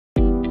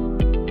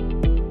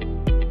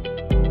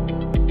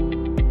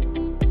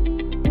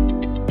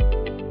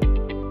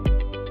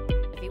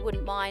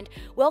mind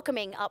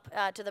welcoming up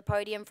to the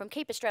podium from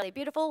Keep Australia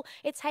Beautiful,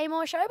 it's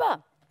Heimo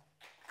Schober.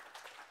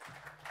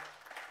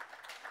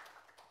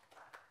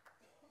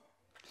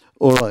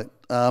 All right,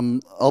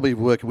 I'll be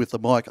working with the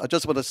mic. I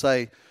just want to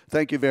say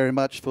thank you very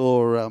much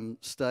for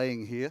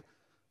staying here.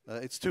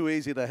 It's too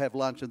easy to have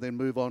lunch and then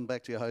move on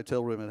back to your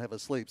hotel room and have a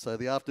sleep. So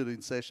the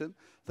afternoon session,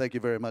 thank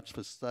you very much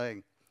for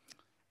staying.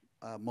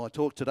 My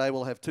talk today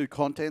will have two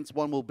contents.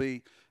 One will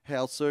be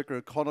how circular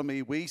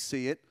economy, we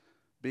see it,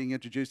 being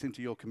introduced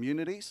into your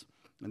communities.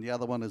 And the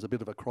other one is a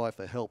bit of a cry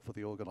for help for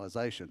the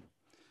organisation.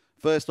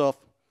 First off,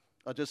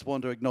 I just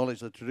want to acknowledge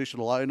the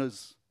traditional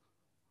owners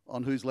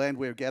on whose land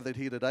we're gathered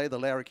here today, the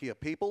Larrakia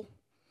people.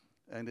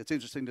 And it's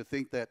interesting to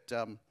think that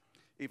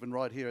even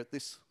right here at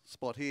this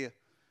spot here,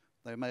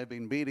 there may have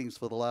been meetings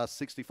for the last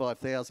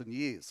 65,000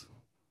 years.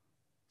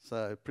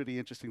 So pretty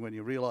interesting when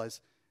you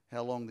realise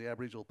how long the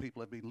Aboriginal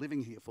people have been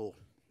living here for.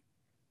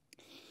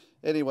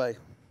 Anyway,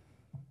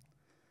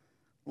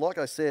 like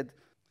I said,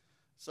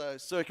 so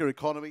circular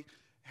economy,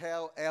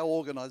 how our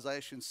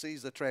organisation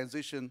sees the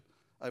transition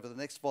over the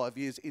next 5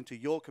 years into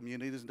your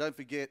communities. And don't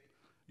forget,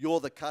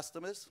 you're the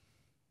customers.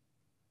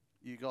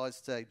 You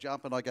guys say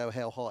jump and I go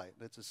how high.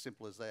 That's as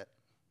simple as that.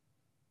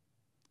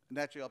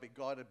 Naturally, I'll be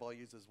guided by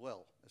you as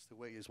well as to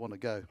where you want to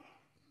go.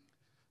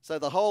 So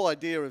the whole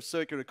idea of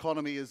circular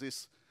economy is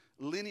this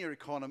linear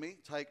economy,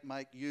 take,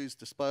 make, use,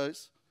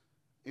 dispose,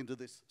 into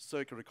this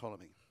circular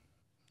economy.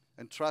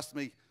 And trust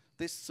me,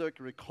 this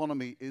circular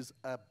economy is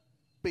a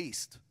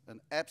beast,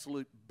 an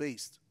absolute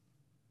beast.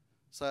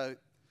 So,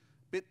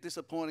 bit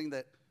disappointing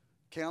that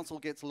council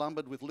gets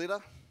lumbered with litter,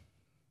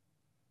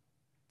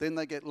 then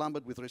they get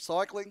lumbered with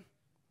recycling,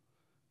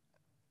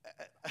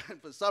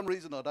 and for some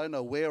reason, I don't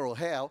know where or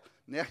how,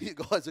 now you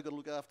guys are going to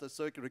look after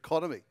circular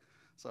economy.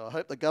 So I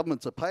hope the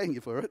governments are paying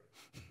you for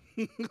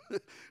it.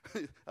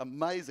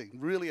 Amazing,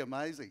 really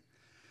amazing.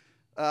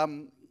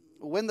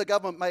 When the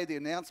government made the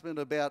announcement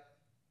about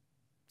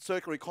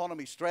circular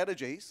economy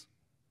strategies,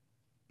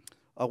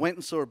 I went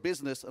and saw a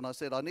business and I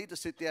said, I need to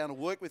sit down and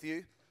work with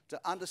you to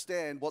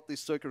understand what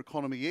this circular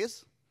economy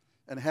is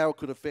and how it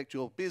could affect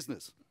your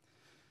business.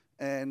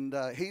 And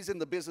he's in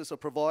the business of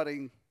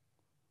providing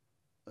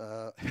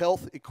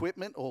health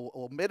equipment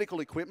or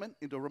medical equipment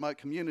into remote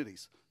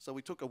communities. So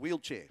we took a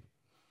wheelchair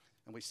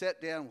and we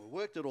sat down, we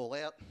worked it all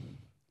out.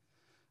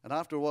 And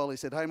after a while he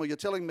said, Heimo, you're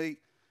telling me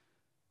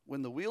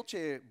when the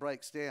wheelchair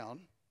breaks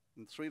down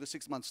in 3 to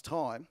 6 months'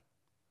 time,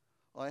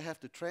 I have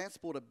to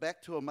transport it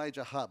back to a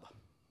major hub.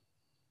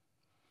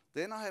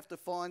 Then I have to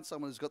find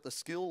someone who's got the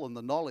skill and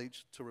the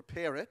knowledge to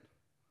repair it.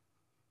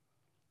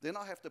 Then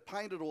I have to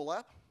paint it all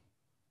up,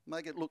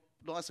 make it look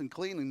nice and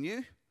clean and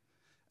new,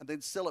 and then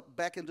sell it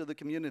back into the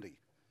community.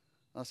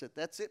 I said,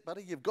 that's it,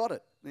 buddy, you've got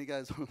it. And he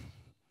goes,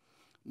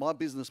 my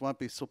business won't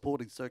be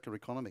supporting circular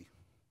economy.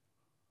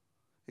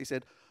 He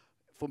said,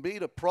 for me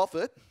to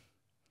profit,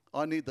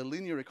 I need the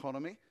linear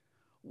economy.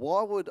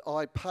 Why would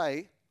I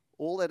pay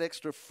all that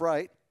extra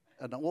freight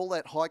and all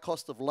that high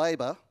cost of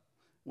labour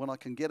when I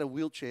can get a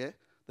wheelchair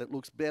that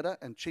looks better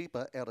and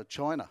cheaper out of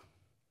China?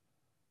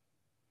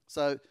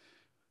 So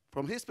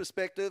from his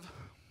perspective,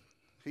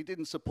 he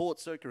didn't support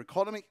circular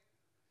economy.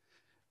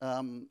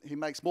 He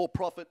makes more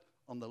profit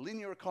on the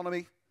linear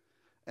economy,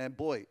 and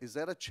boy, is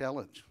that a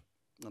challenge.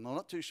 And I'm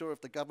not too sure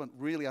if the government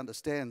really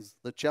understands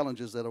the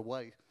challenges that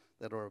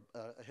are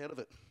ahead of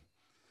it.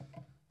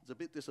 It's a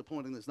bit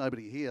disappointing there's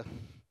nobody here.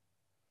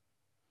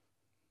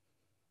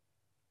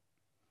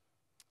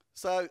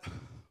 So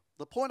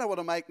the point I want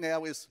to make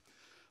now is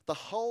the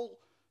whole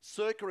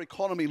circular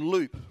economy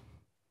loop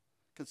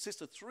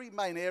consists of three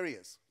main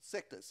areas,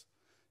 sectors.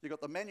 You've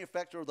got the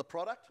manufacturer of the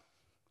product.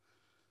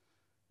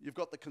 You've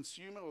got the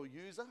consumer or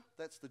user,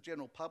 that's the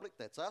general public,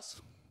 that's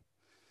us.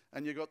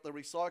 And you've got the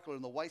recycler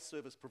and the waste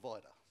service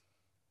provider.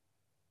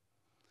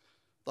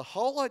 The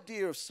whole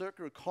idea of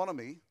circular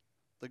economy,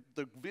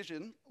 the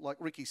vision, like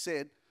Ricky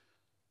said,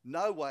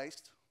 no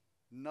waste,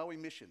 no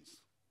emissions.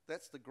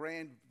 That's the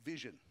grand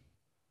vision.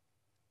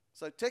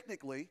 So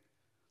technically,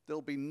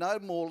 there'll be no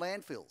more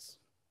landfills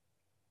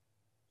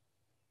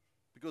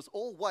because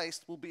all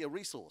waste will be a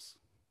resource.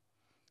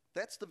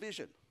 That's the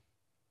vision.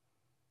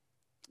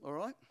 All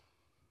right?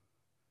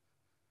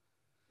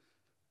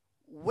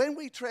 When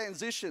we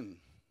transition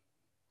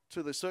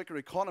to the circular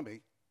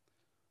economy,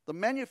 the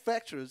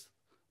manufacturers,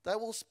 they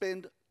will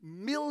spend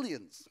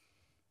millions.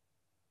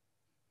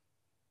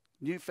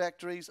 New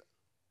factories,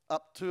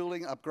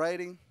 up-tooling,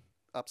 upgrading,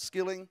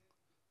 upskilling,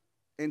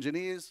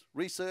 engineers,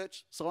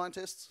 research,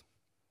 scientists.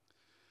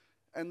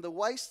 And the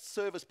waste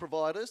service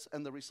providers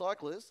and the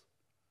recyclers,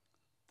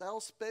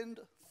 they'll spend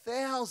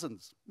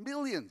thousands,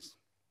 millions,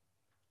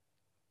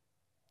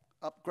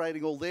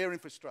 upgrading all their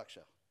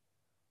infrastructure.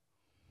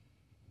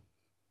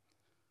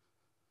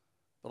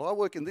 But I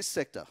work in this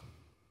sector,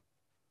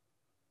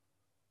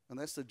 and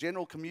that's the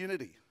general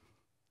community.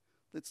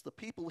 It's the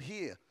people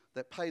here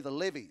that pay the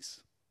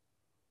levies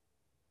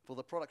for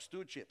the product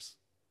stewardships.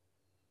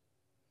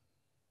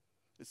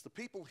 It's the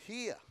people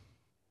here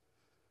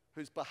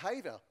whose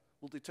behaviour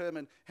will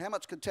determine how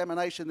much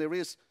contamination there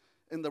is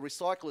in the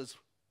recycler's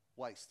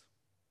waste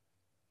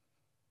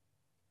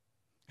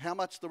how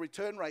much the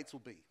return rates will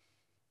be.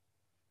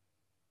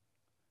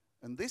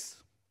 And this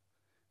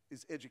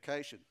is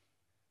education.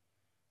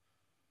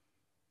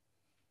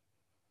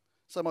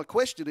 So my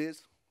question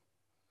is,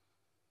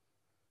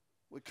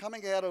 we're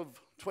coming out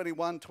of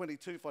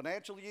 21-22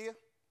 financial year.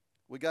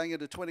 We're going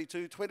into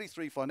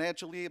 22-23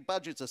 financial year.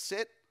 Budgets are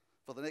set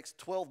for the next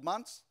 12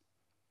 months.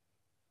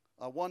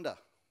 I wonder,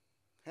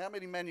 how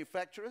many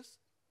manufacturers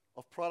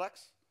of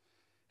products,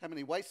 how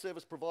many waste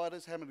service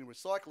providers, how many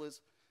recyclers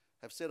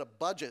have set a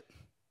budget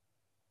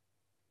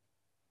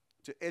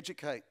to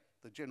educate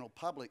the general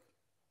public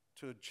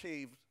to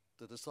achieve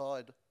the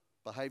desired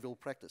behavioural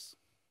practice?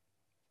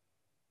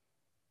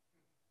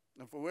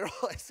 And from where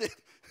I sit,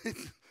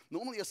 it's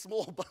normally a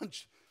small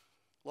bunch.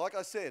 Like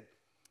I said,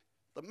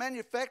 the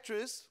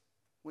manufacturers,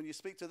 when you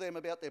speak to them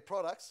about their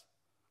products,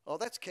 oh,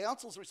 that's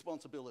council's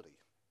responsibility.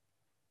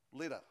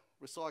 Litter,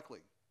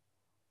 recycling.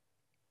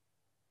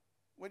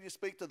 When you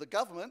speak to the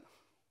government,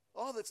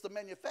 oh, that's the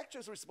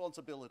manufacturer's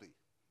responsibility.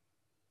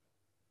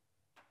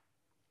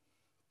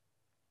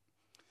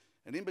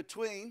 And in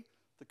between,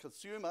 the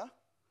consumer,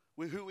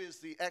 who is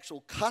the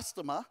actual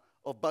customer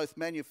of both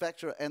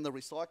manufacturer and the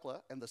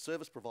recycler and the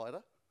service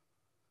provider,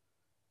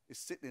 is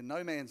sitting in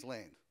no man's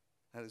land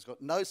and has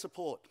got no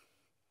support.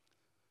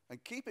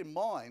 And keep in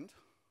mind,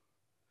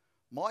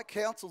 my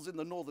councils in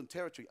the Northern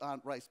Territory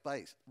aren't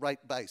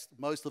rate-based.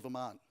 Most of them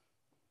aren't.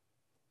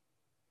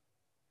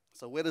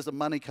 So where does the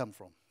money come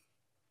from?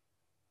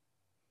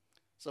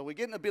 So we're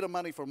getting a bit of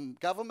money from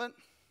government.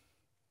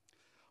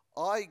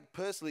 I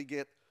personally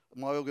get,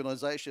 my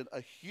organisation,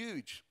 a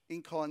huge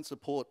in-kind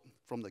support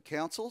from the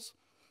councils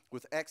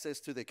with access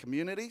to their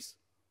communities,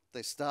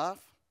 their staff,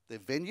 their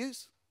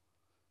venues.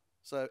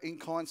 So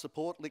in-kind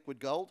support, liquid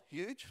gold,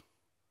 huge.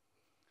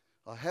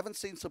 I haven't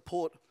seen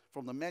support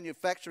from the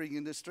manufacturing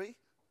industry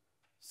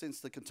since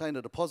the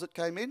container deposit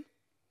came in,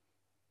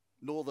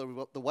 nor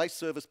the waste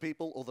service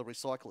people or the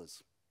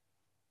recyclers.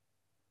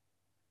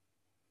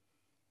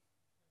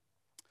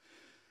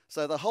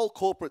 So the whole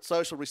corporate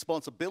social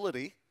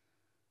responsibility,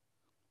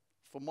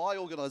 for my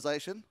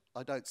organisation,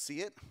 I don't see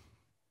it,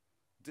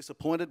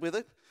 disappointed with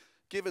it,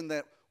 given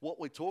that what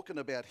we're talking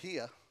about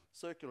here,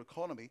 circular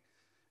economy,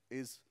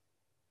 is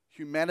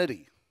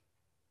humanity,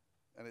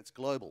 and it's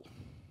global.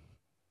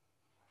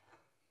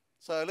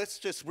 So let's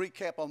just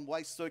recap on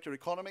waste circular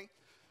economy.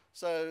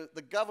 So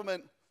the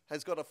government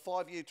has got a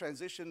 5-year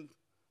transition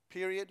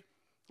period.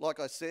 Like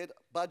I said,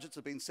 budgets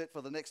have been set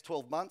for the next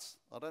 12 months.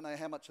 I don't know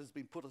how much has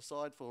been put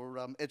aside for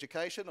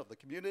education of the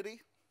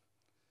community.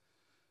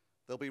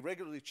 There'll be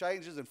regulatory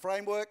changes in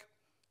framework.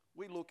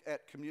 We look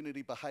at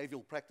community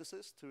behavioural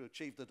practices to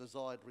achieve the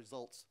desired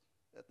results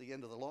at the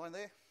end of the line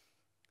there.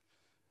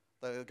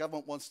 The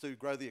government wants to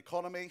grow the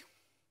economy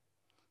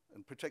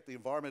and protect the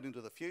environment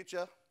into the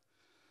future.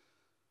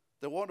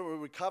 They want to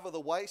recover the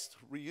waste,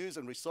 reuse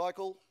and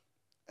recycle.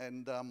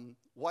 And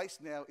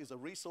waste now is a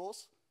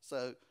resource.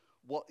 So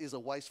what is a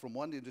waste from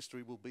one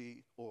industry will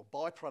be, or a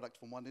byproduct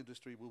from one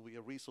industry will be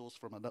a resource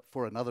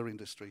for another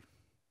industry.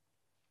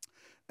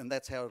 And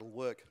that's how it'll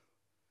work.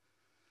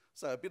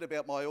 So a bit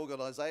about my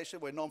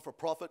organisation. We're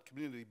non-for-profit,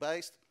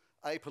 community-based,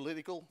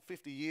 apolitical,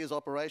 50 years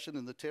operation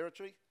in the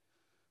Territory.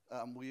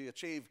 We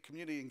achieve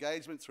community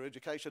engagement through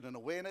education and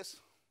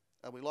awareness.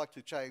 We like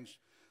to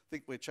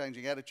think we're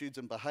changing attitudes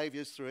and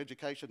behaviours through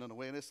education and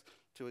awareness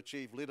to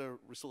achieve litter,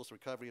 resource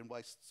recovery and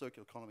waste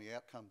circular economy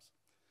outcomes.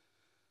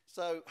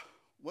 So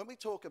when we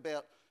talk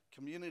about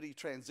community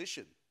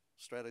transition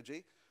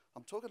strategy,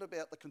 I'm talking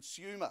about the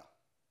consumer,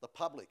 the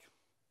public,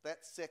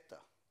 that sector,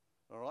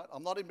 all right?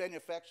 I'm not in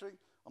manufacturing,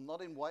 I'm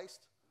not in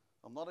waste,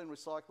 I'm not in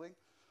recycling.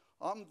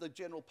 I'm the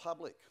general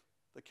public,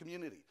 the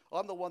community.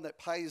 I'm the one that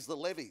pays the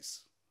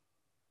levies.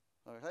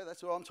 Okay, that's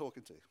who I'm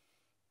talking to.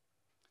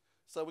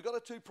 So we've got a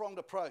two-pronged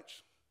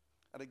approach.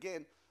 And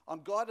again,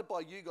 I'm guided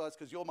by you guys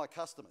because you're my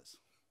customers.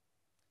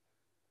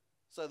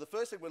 So the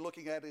first thing we're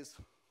looking at is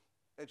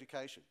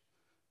education.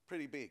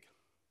 Pretty big.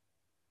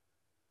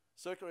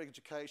 Circular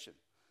education.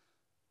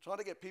 Trying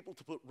to get people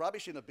to put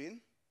rubbish in a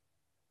bin,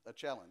 a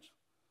challenge.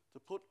 To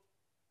put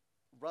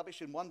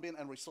rubbish in one bin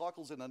and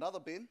recycles in another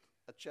bin,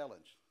 a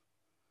challenge.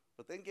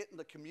 But then getting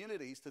the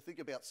communities to think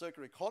about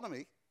circular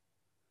economy,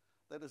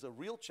 that is a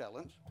real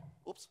challenge.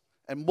 Oops.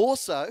 And more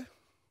so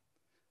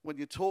when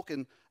you're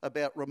talking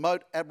about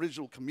remote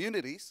Aboriginal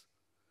communities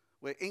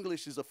where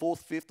English is a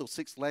 4th, 5th or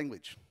 6th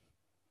language.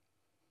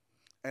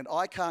 And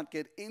I can't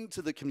get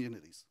into the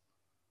communities.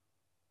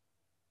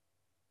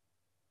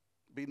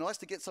 It'd be nice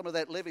to get some of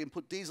that levy and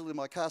put diesel in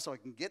my car so I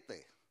can get there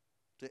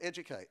to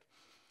educate.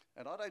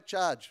 And I don't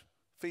charge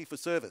fee for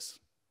service.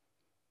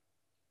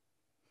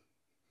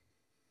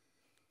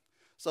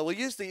 So we'll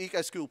use the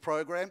Eco School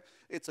program.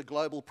 It's a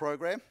global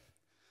program.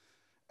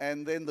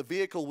 And then the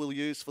vehicle we'll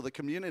use for the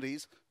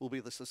communities will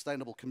be the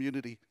Sustainable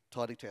Community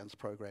Tidy Towns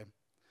program.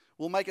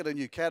 We'll make it a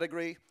new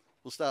category.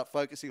 We'll start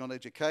focusing on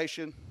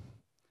education,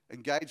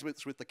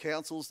 engagements with the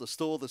councils, the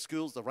store, the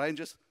schools, the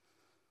rangers,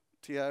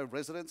 TO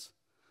residents.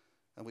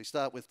 And we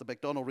start with the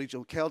McDonnell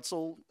Regional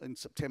Council in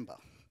September.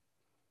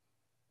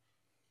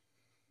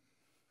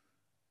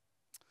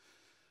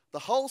 The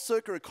whole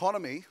circular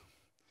economy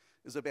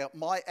is about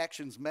my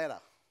actions matter,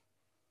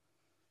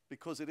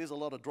 because it is a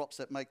lot of drops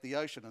that make the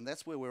ocean, and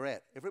that's where we're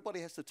at. Everybody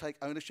has to take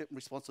ownership and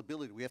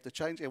responsibility. We have to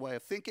change our way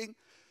of thinking.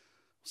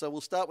 So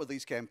we'll start with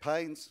these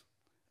campaigns,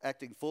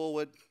 acting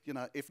forward. You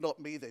know, if not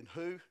me, then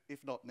who?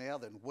 If not now,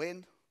 then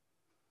when?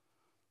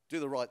 Do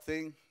the right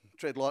thing,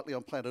 tread lightly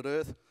on planet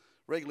Earth,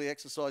 regularly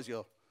exercise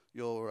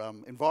your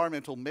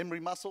environmental memory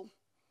muscle.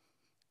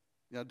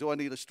 You know, do I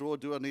need a straw?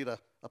 Do I need a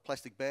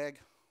plastic bag?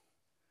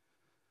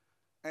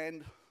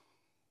 And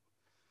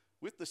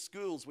with the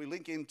schools, we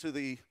link into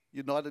the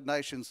United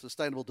Nations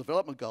Sustainable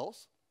Development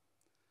Goals.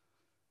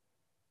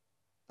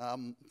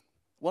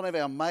 One of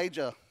our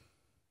major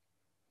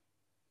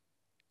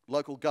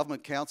local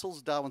government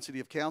councils, Darwin City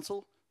of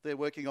Council, they're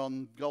working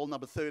on goal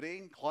number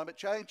 13, climate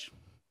change.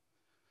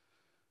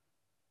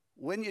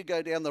 When you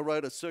go down the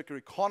road of circular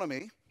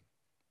economy,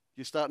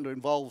 you're starting to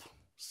involve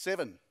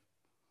 7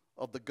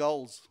 of the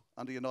goals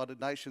under United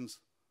Nations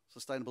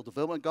Sustainable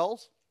Development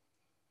Goals.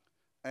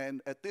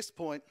 And at this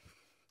point,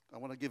 I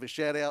want to give a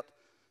shout out.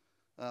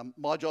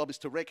 My job is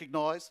to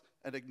recognise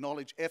and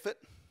acknowledge effort.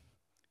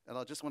 And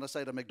I just want to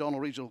say to McDonnell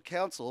Regional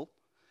Council,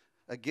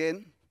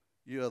 again,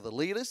 you are the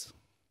leaders.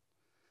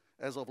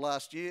 As of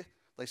last year,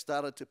 they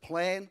started to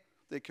plan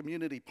their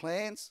community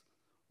plans,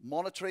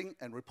 monitoring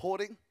and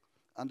reporting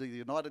under the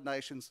United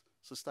Nations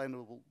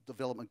Sustainable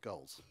Development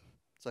Goals.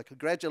 So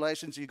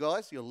congratulations, you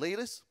guys, you're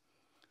leaders.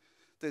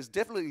 There's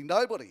definitely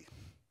nobody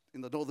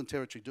in the Northern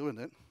Territory doing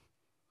it.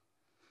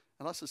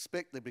 And I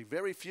suspect there'll be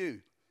very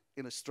few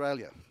in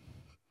Australia.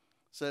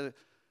 So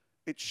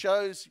it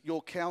shows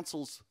your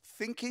council's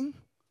thinking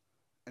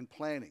and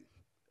planning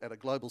at a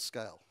global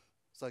scale.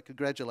 So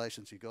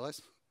congratulations, you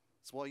guys.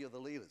 That's why you're the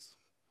leaders.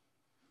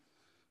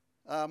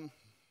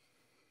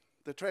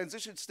 The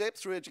transition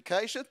steps through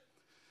education.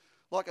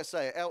 Like I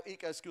say, our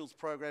Eco Skills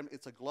program,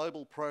 it's a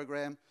global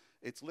program.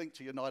 It's linked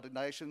to United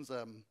Nations,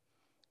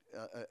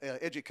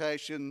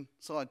 Education,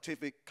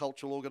 Scientific,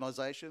 Cultural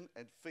Organisation,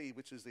 and FEE,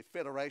 which is the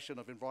Federation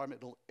of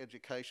Environmental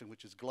Education,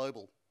 which is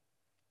global.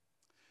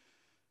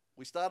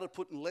 We started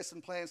putting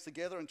lesson plans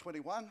together in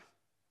 21.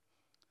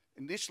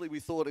 Initially, we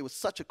thought it was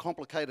such a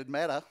complicated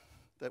matter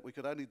that we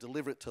could only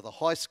deliver it to the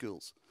high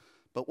schools.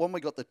 But when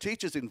we got the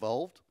teachers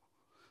involved,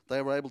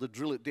 they were able to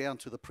drill it down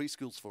to the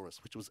preschools for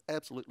us, which was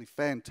absolutely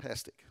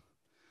fantastic.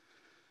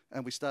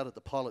 And we started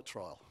the pilot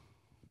trial.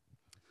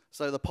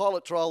 So the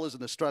pilot trial is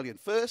an Australian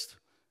first,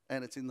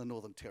 and it's in the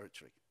Northern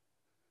Territory.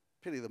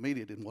 Pity the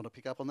media didn't want to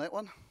pick up on that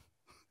one.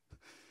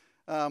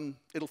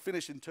 It'll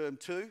finish in term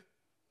 2,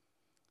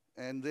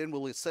 and then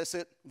we'll assess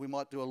it. We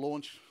might do a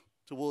launch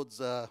towards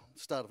the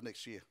start of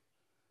next year.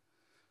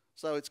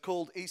 So it's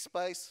called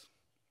eSpace.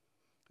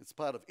 It's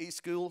part of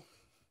eSchool,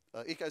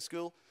 Eco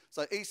School.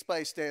 So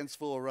eSpace stands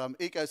for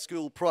Eco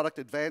School Product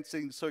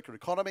Advancing Circular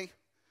Economy.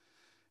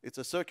 It's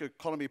a circular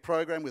economy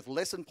program with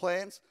lesson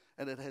plans,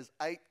 and it has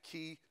 8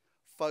 key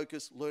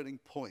focus learning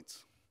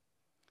points.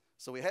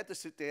 So we had to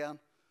sit down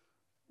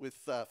with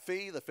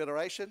FEE, the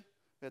Federation.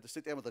 We had to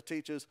sit down with the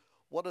teachers.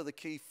 What are the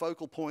key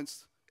focal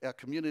points our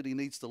community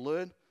needs to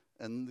learn?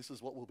 And this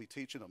is what we'll be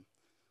teaching them.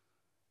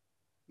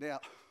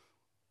 Now,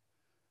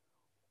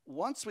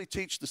 once we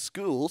teach the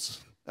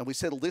schools and we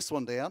settle this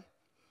one down,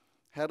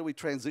 how do we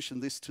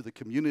transition this to the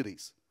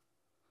communities?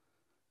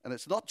 And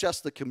it's not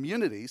just the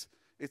communities,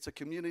 it's a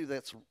community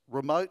that's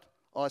remote,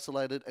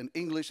 isolated, and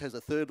English has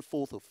a 3rd,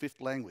 4th, or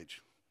 5th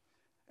language.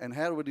 And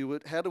how do we do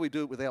it? How do we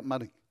do it without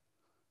money?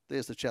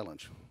 There's the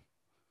challenge.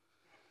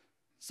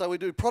 So we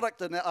do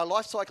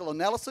life cycle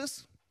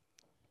analysis,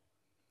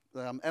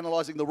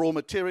 analysing the raw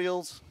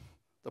materials,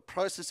 the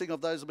processing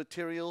of those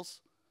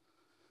materials,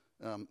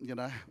 you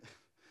know,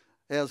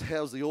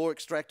 how's the ore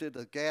extracted,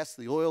 the gas,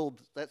 the oil,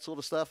 that sort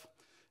of stuff.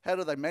 How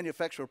do they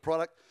manufacture a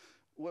product?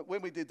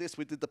 When we did this,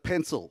 we did the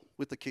pencil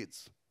with the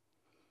kids.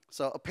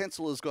 So a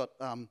pencil has got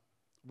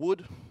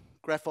wood,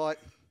 graphite,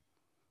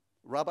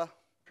 rubber,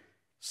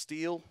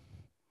 steel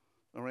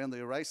around the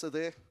eraser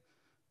there,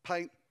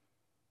 paint,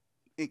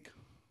 ink.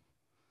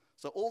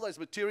 So all those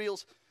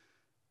materials,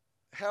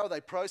 how are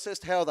they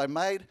processed, how are they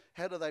made,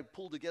 how do they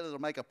pull together to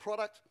make a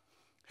product,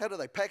 how do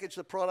they package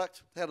the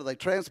product, how do they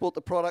transport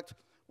the product,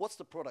 what's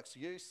the product's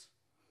use,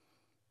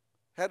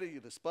 how do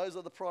you dispose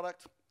of the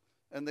product,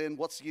 and then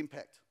what's the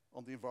impact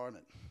on the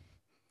environment.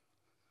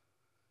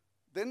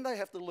 Then they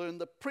have to learn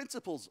the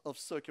principles of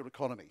circular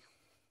economy.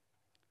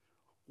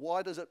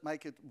 Why does it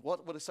make it,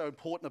 what is so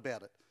important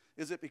about it?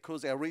 Is it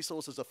because our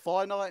resources are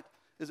finite?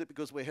 Is it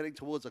because we're heading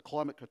towards a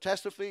climate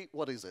catastrophe?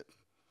 What is it?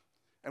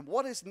 And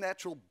what is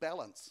natural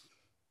balance?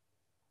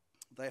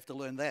 They have to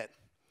learn that.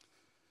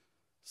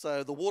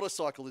 So the water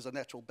cycle is a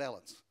natural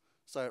balance.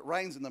 So it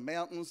rains in the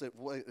mountains, it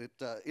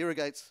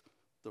irrigates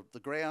the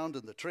ground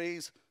and the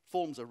trees,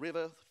 forms a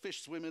river,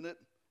 fish swim in it,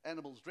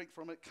 animals drink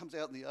from it, comes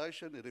out in the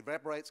ocean, it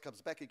evaporates,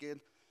 comes back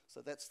again.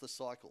 So that's the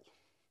cycle.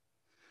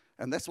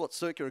 And that's what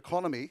circular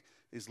economy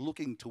is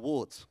looking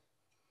towards.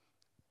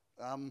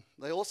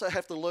 They also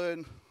have to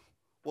learn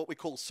what we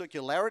call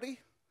circularity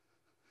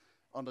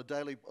on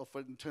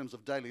in terms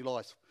of daily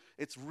life.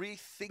 It's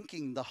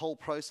rethinking the whole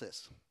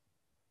process.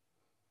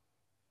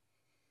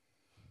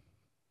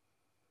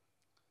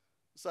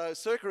 So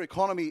circular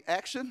economy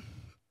action.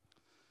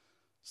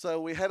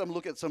 So we had them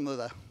look at some of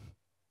the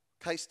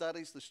case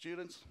studies, the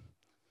students,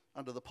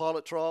 under the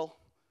pilot trial.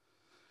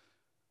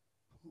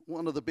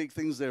 One of the big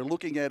things they're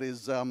looking at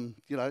is,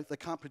 you know, they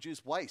can't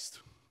produce waste.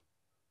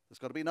 There's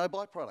got to be no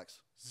byproducts,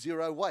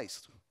 zero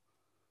waste.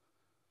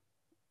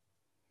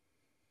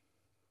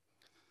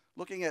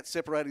 Looking at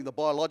separating the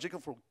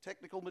biological from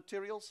technical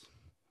materials,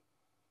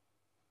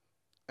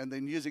 and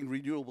then using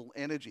renewable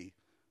energy,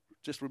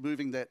 just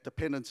removing that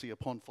dependency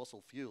upon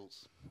fossil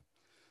fuels.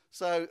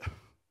 So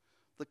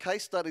the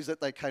case studies that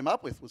they came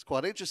up with was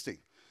quite interesting.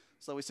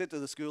 So we said to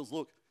the schools,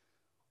 look,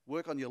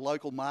 work on your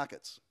local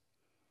markets.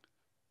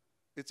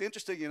 It's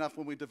interesting enough,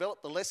 when we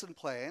developed the lesson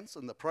plans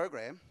and the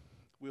program,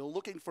 we were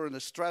looking for an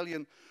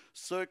Australian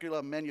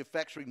circular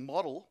manufacturing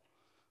model,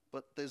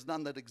 but there's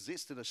none that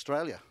exists in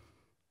Australia.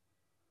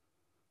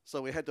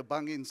 So we had to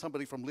bung in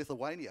somebody from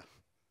Lithuania,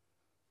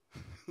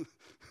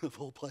 of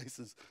all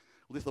places.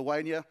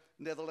 Lithuania,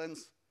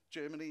 Netherlands,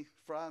 Germany,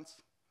 France,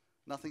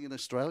 nothing in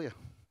Australia.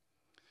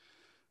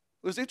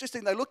 It was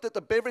interesting, they looked at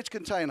the beverage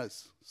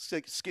containers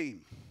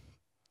scheme,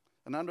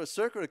 and under a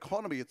circular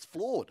economy, it's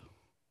flawed.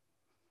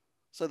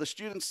 So the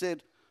students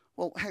said,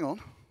 well, hang on,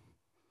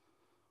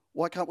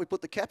 why can't we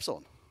put the caps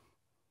on?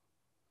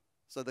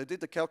 So they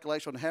did the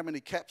calculation on how many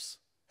caps,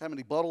 how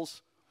many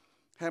bottles,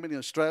 how many in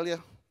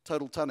Australia,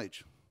 total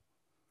tonnage.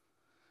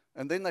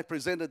 And then they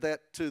presented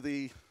that to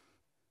the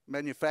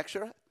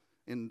manufacturer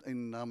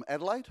in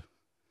Adelaide.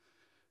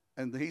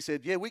 And he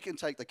said, yeah, we can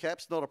take the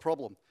caps, not a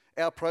problem.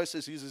 Our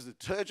process uses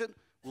detergent,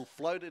 we'll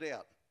float it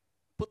out.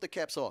 Put the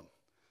caps on.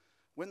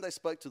 When they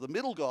spoke to the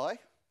middle guy,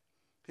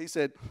 he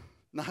said,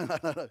 no.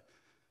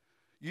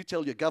 You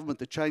tell your government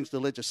to change the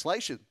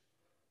legislation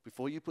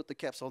before you put the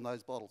caps on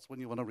those bottles when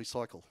you want to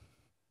recycle.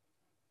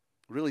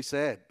 Really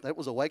sad. That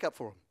was a wake-up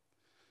for them.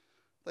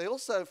 They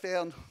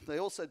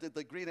also did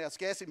the greenhouse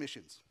gas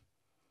emissions.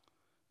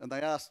 And they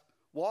asked,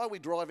 why are we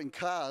driving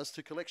cars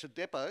to collection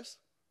depots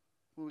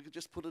when we could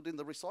just put it in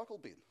the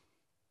recycle bin?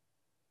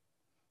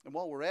 And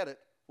while we're at it,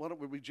 why don't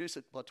we reduce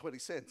it by 20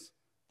 cents,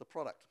 the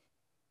product?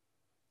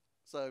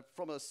 So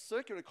from a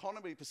circular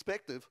economy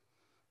perspective,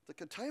 the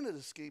container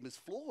scheme is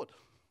flawed.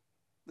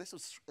 This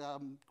was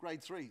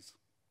grade 3s.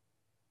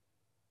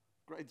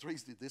 Grade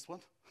 3s did this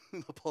one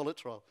in the pilot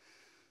trial.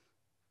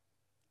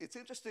 It's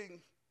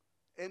interesting,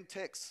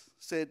 NTEX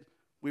said,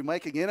 we're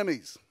making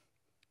enemies,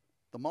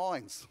 the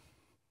mines.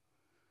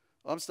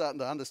 I'm starting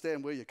to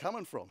understand where you're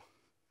coming from.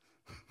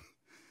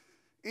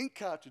 Ink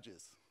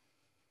cartridges.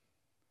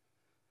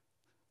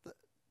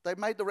 They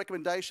made the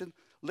recommendation,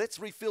 let's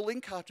refill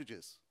ink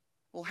cartridges.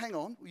 Well, hang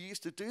on, we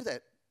used to do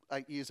that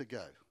 8 years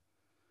ago.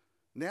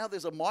 Now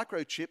there's a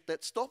microchip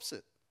that stops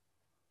it.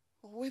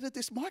 Well, where did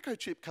this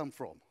microchip come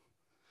from?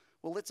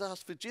 Well, let's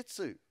ask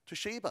Fujitsu,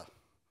 Toshiba,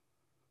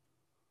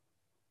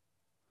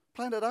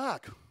 Planet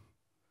Arc.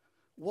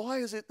 Why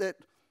is it that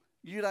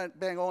you don't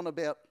bang on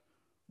about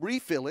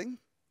refilling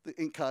the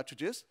ink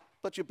cartridges,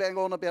 but you bang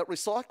on about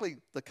recycling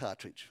the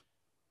cartridge?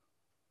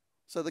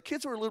 So the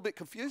kids were a little bit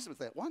confused with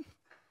that one.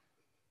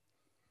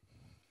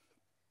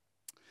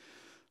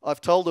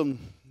 I've told them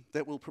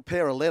that we'll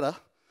prepare a letter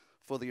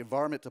for the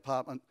Environment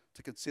Department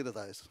to consider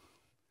those.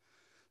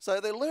 So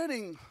they're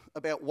learning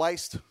about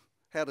waste,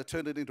 how to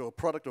turn it into a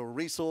product or a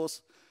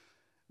resource,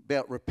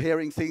 about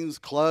repairing things,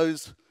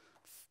 clothes,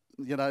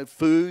 you know,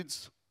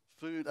 foods,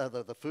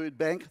 the food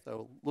bank. They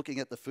were looking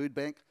at the food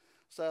bank.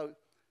 So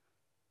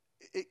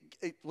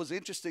it was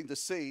interesting to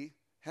see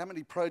how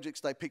many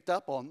projects they picked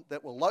up on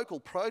that were local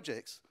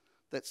projects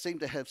that seemed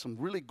to have some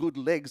really good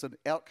legs and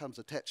outcomes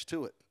attached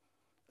to it,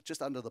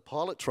 just under the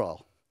pilot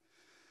trial.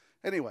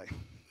 Anyway,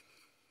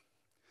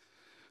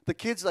 the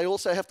kids, they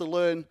also have to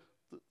learn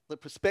the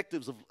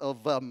perspectives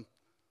of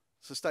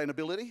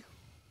sustainability,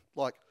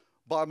 like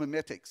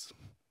biomimetics.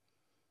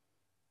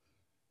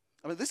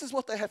 I mean, this is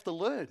what they have to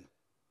learn.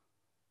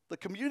 The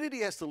community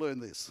has to learn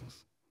this.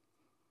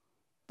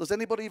 Does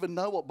anybody even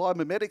know what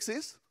biomimetics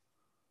is?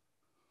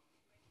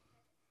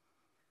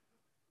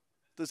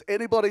 Does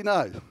anybody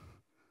know?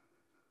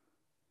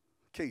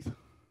 Keith?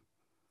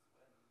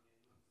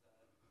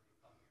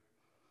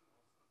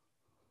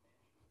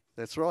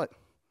 That's right.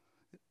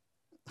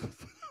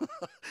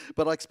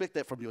 But I expect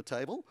that from your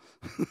table.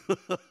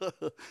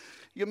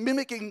 You're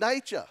mimicking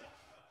nature.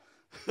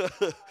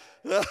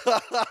 Yeah,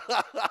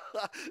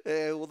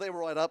 well, they're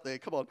right up there.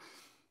 Come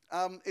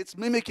on. It's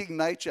mimicking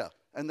nature,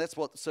 and that's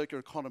what the circular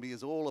economy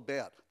is all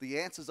about. The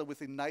answers are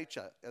within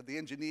nature. The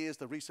engineers,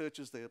 the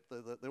researchers, they're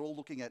all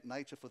looking at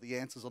nature for the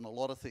answers on a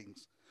lot of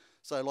things.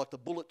 So like the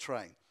bullet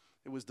train,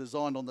 it was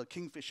designed on the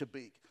kingfisher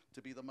beak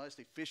to be the most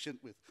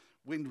efficient with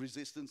wind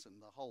resistance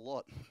and the whole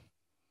lot.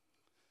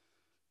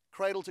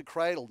 Cradle to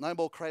cradle, no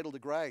more cradle to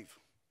grave.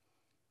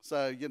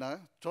 So, you know,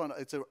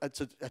 it's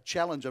a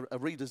challenge, a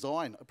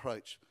redesign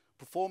approach.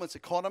 Performance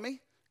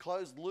economy,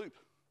 closed loop.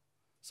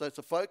 So it's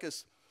a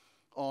focus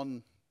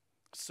on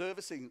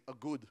servicing a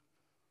good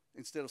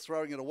instead of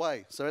throwing it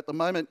away. So at the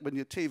moment, when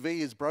your TV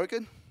is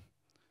broken,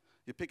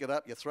 you pick it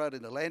up, you throw it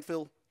in the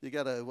landfill, you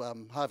go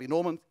to Harvey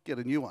Norman, get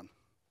a new one.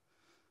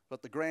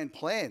 But the grand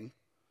plan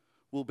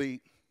will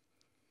be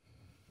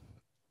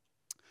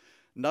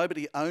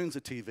nobody owns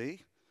a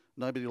TV,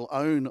 nobody will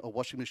own a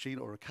washing machine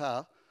or a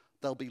car,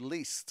 they'll be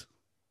leased.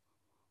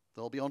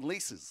 They'll be on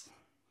leases.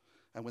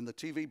 And when the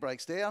TV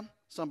breaks down,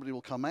 somebody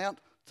will come out,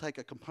 take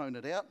a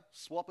component out,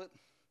 swap it,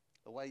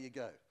 away you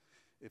go.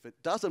 If it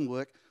doesn't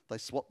work, they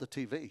swap the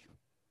TV.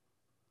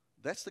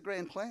 That's the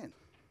grand plan.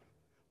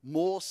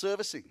 More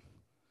servicing,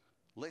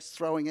 less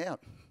throwing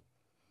out.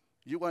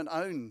 You won't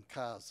own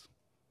cars,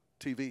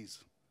 TVs,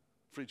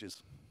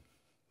 fridges.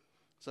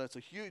 So it's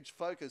a huge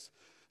focus.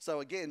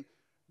 So again,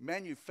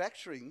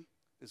 manufacturing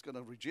is going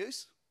to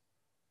reduce,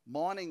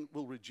 mining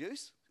will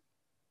reduce,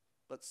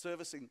 but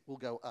servicing will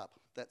go up,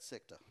 that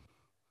sector.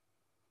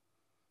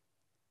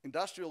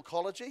 Industrial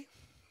ecology.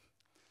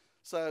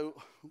 So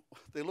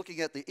they're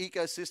looking at the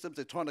ecosystems,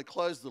 they're trying to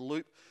close the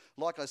loop.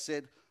 Like I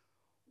said,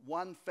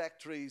 one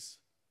factory's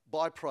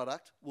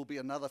byproduct will be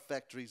another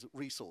factory's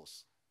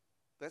resource.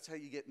 That's how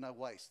you get no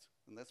waste,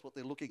 and that's what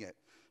they're looking at.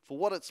 For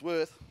what it's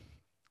worth,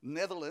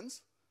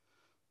 Netherlands,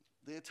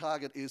 their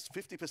target is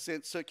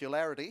 50%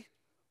 circularity,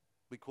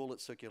 we call it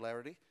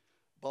circularity,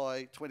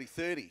 by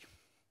 2030.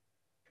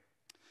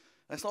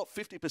 That's not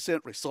 50%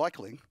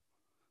 recycling,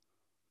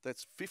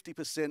 that's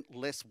 50%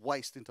 less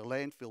waste into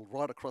landfill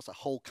right across a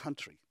whole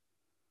country.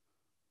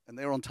 And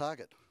they're on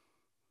target.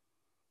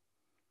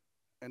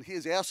 And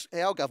here's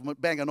our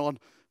government banging on,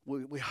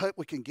 we hope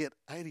we can get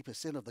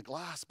 80% of the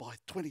glass by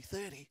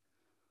 2030.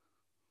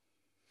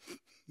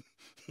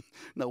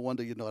 No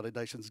wonder United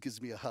Nations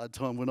gives me a hard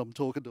time when I'm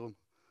talking to them.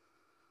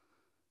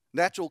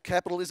 Natural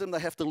capitalism, they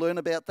have to learn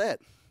about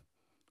that,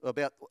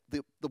 about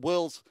the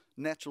world's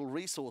natural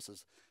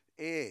resources,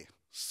 air,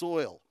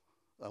 soil,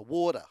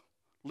 water,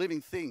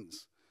 living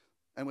things.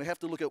 And we have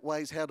to look at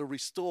ways how to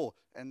restore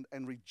and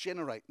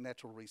regenerate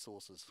natural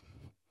resources.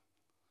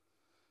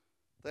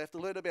 They have to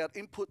learn about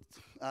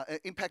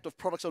impact of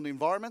products on the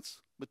environments,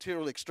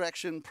 material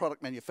extraction,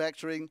 product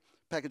manufacturing,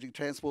 packaging,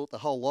 transport, the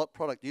whole lot,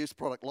 product use,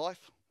 product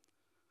life.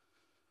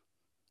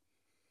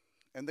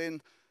 And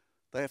then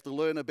they have to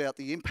learn about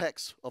the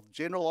impacts of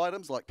general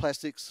items like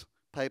plastics,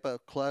 paper,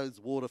 clothes,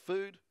 water,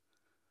 food.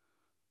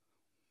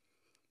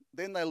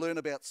 Then they learn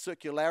about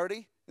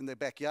circularity in their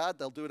backyard.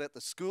 They'll do it at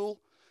the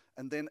school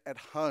and then at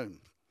home.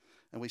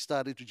 And we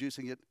start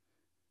introducing it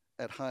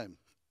at home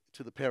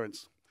to the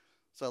parents.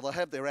 So they'll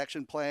have their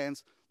action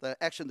plans, they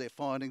action their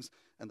findings,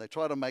 and they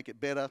try to make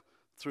it better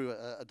through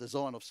a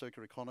design of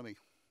circular economy.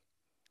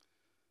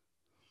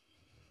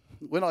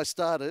 When I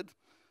started,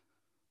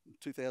 in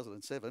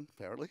 2007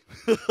 apparently,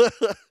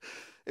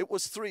 it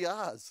was 3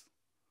 R's.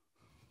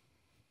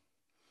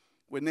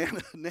 We're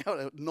now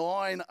at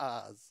 9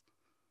 R's.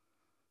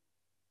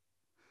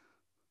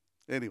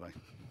 Anyway,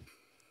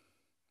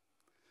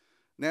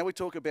 now we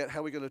talk about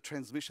how we're going to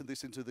transmission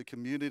this into the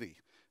community.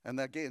 And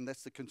again,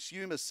 that's the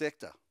consumer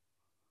sector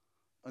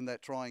in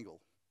that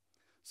triangle.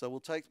 So we'll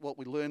take what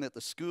we learn at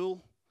the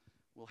school,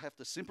 we'll have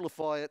to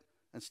simplify it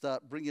and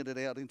start bringing it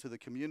out into the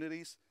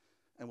communities,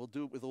 and we'll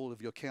do it with all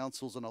of your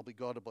councils, and I'll be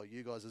guided by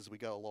you guys as we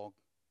go along.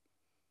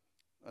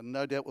 And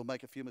no doubt we'll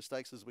make a few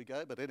mistakes as we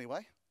go, but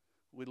anyway,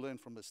 we learn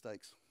from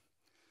mistakes.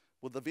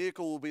 Well, the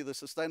vehicle will be the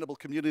Sustainable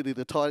Community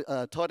to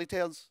Tidy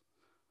Towns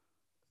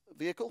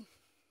vehicle.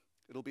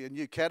 It'll be a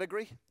new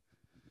category.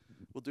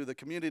 We'll do the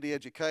community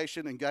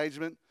education,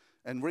 engagement,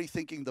 and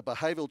rethinking the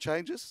behavioural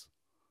changes.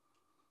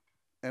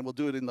 And we'll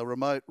do it in the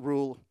remote,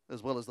 rural,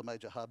 as well as the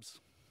major hubs.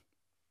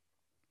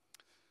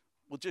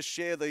 We'll just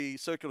share the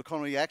circular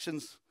economy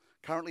actions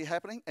currently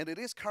happening, and it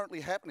is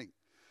currently happening.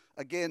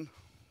 Again,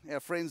 our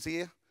friends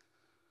here,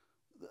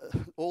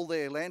 all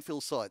their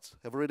landfill sites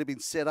have already been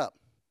set up,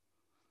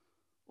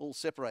 all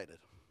separated.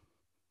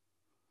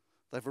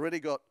 They've already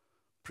got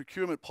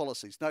procurement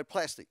policies, no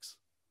plastics.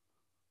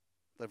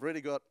 They've already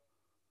got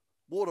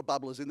water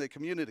bubblers in their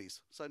communities,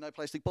 so no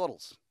plastic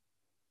bottles.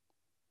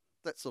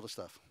 That sort of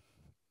stuff.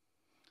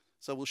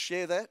 So we'll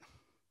share that.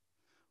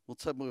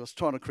 We was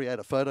trying to create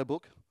a photo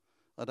book.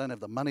 I don't have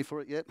the money for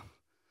it yet,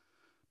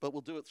 but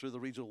we'll do it through the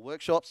regional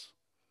workshops.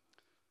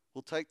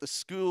 We'll take the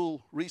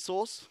school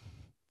resource,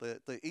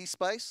 the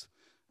e-space,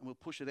 and we'll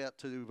push it out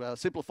to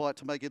simplify it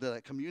to make it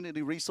a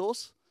community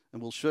resource,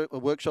 and we'll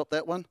workshop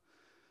that one.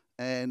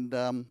 And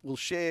we'll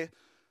share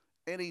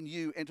any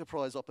new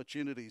enterprise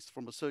opportunities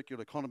from a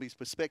circular economy's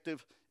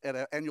perspective at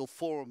our annual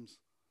forums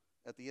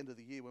at the end of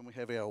the year when we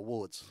have our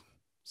awards.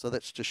 So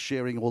that's just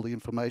sharing all the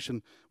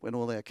information when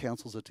all our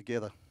councils are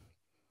together.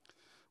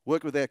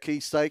 Work with our key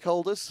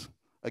stakeholders.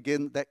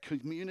 Again, that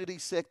community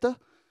sector,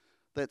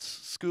 that's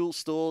schools,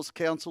 stores,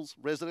 councils,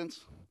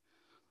 residents.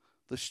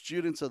 The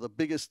students are the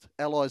biggest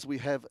allies we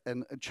have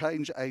and a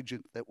change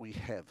agent that we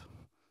have.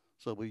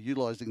 So we're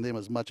utilising them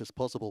as much as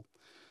possible.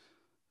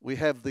 We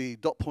have the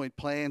dot point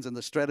plans and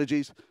the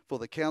strategies for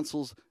the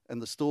councils and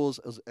the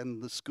stores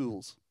and the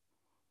schools.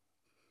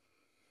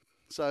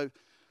 So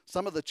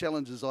some of the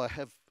challenges I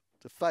have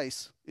to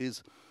face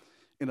is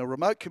In a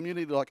remote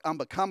community like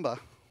Umbacumba,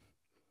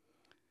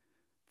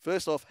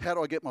 first off, how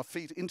do I get my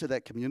feet into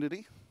that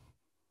community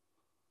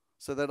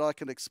so that I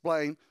can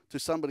explain to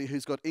somebody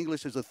who's got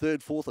English as a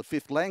third, fourth, or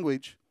fifth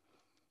language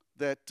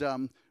that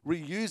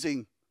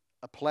reusing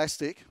a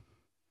plastic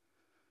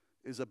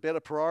is a better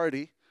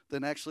priority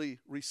than actually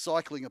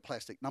recycling a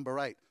plastic, number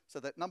 8.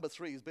 So that number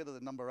 3 is better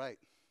than number 8.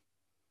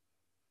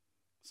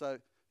 So,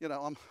 you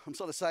know, I'm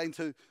sort of saying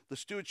to the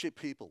stewardship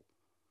people,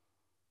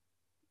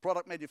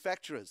 product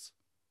manufacturers,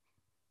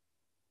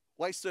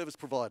 waste service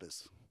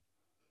providers,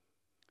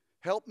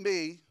 help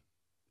me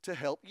to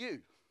help you.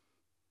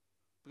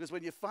 Because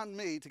when you fund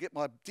me to get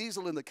my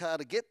diesel in the car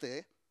to get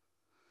there,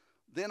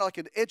 then I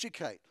can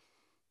educate.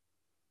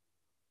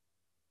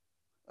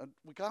 And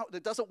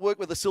it doesn't work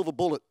with a silver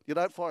bullet. You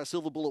don't fire a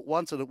silver bullet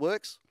once and it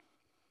works.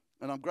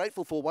 And I'm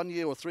grateful for 1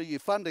 year or 3 year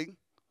funding,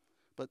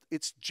 but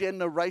it's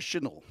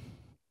generational.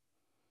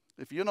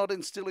 If you're not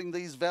instilling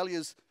these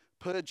values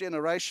per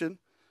generation,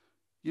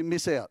 you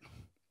miss out.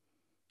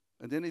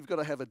 And then you've got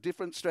to have a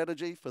different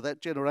strategy for that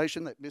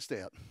generation that missed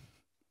out.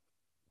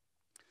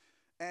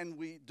 And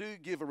we do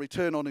give a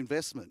return on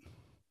investment.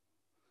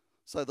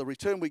 So the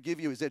return we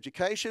give you is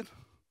education,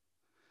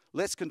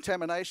 less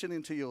contamination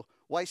into your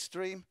waste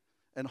stream,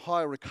 and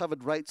higher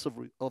recovered rates of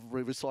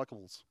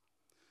recyclables.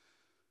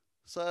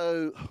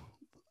 So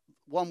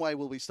one way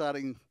we'll be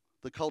starting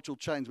the cultural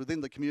change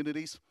within the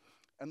communities,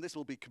 and this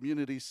will be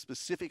community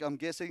specific, I'm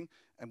guessing,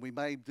 and we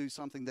may do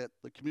something that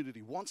the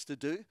community wants to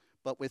do,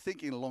 but we're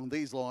thinking along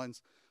these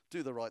lines: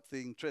 do the right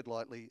thing, tread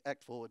lightly,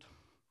 act forward,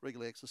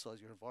 regularly exercise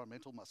your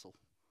environmental muscle.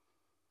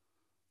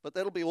 But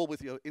that'll be all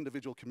with your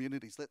individual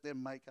communities. Let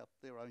them make up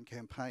their own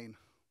campaign.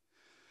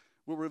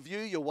 We'll review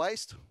your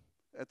waste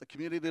at the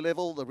community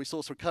level, the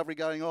resource recovery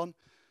going on.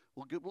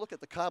 We'll look at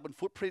the carbon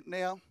footprint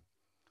now.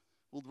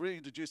 We'll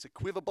reintroduce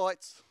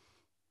equivobites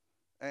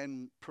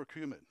and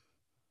procurement.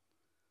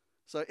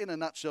 So in a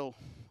nutshell,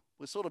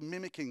 we're sort of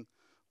mimicking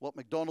what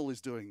McDonald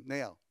is doing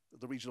now at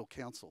the regional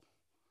council,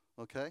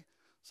 okay?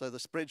 So the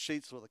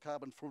spreadsheets for the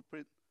carbon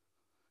footprint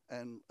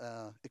and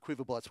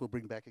equivobites we'll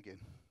bring back again.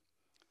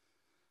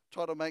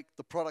 Try to make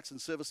the products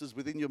and services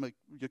within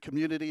your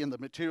community and the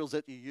materials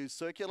that you use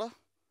circular.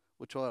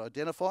 We'll try to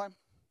identify.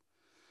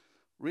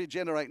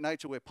 Regenerate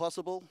nature where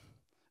possible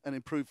and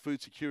improve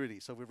food security.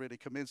 So we've already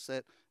commenced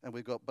that, and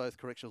we've got both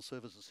correctional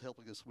services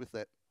helping us with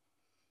that.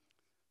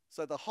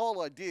 So the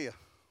whole idea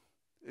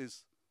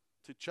is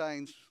to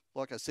change,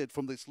 like I said,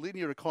 from this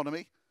linear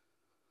economy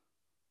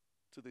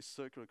to this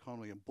circular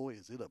economy, and boy,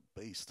 is it a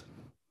beast.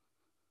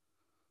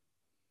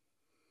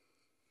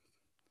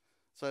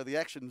 So the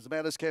Actions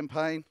Matters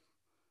campaign,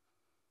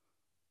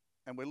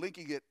 and we're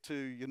linking it to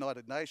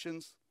United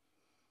Nations.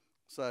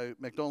 So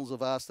McDonald's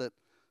have asked that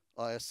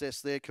I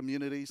assess their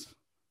communities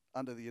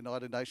under the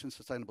United Nations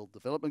Sustainable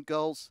Development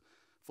Goals.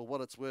 For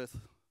what it's worth,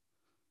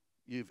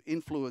 you've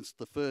influenced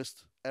the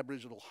first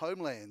Aboriginal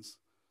homelands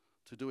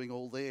to doing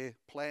all their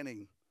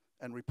planning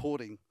and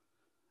reporting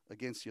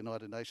against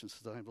United Nations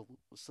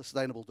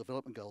Sustainable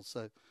Development Goals.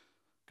 So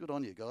good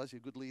on you guys, you're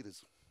good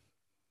leaders.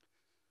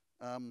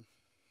 For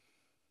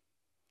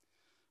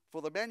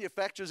the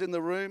manufacturers in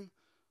the room,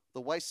 the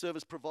waste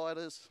service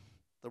providers,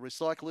 the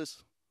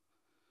recyclers,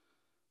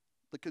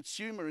 the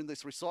consumer in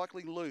this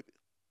recycling loop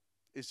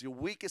is your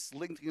weakest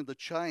link in the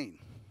chain.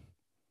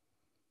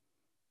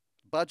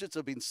 Budgets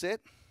have been set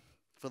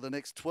for the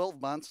next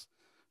 12 months.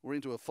 We're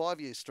into a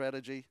 5-year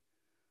strategy.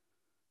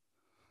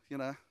 You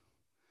know,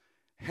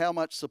 how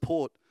much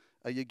support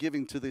are you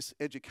giving to this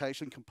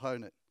education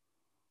component?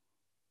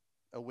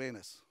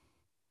 Awareness.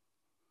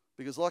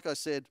 Because like I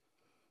said,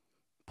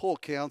 poor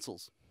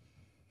councils,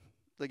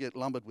 they get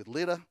lumbered with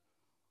litter.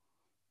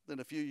 Then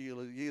a few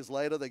years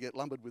later, they get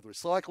lumbered with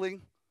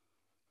recycling.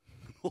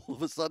 All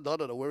of a sudden, I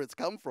don't know where it's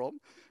come from.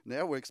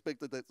 Now we're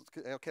expected that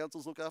our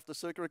councils look after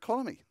circular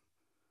economy.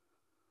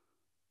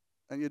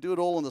 And you do it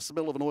all on the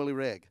smell of an oily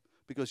rag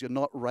because you're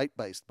not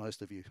rate-based,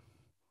 most of you.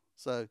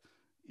 So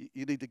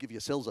you need to give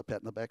yourselves a pat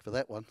on the back for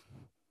that one.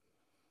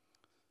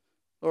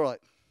 All right,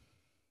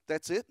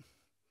 that's it.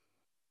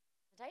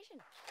 Presentation.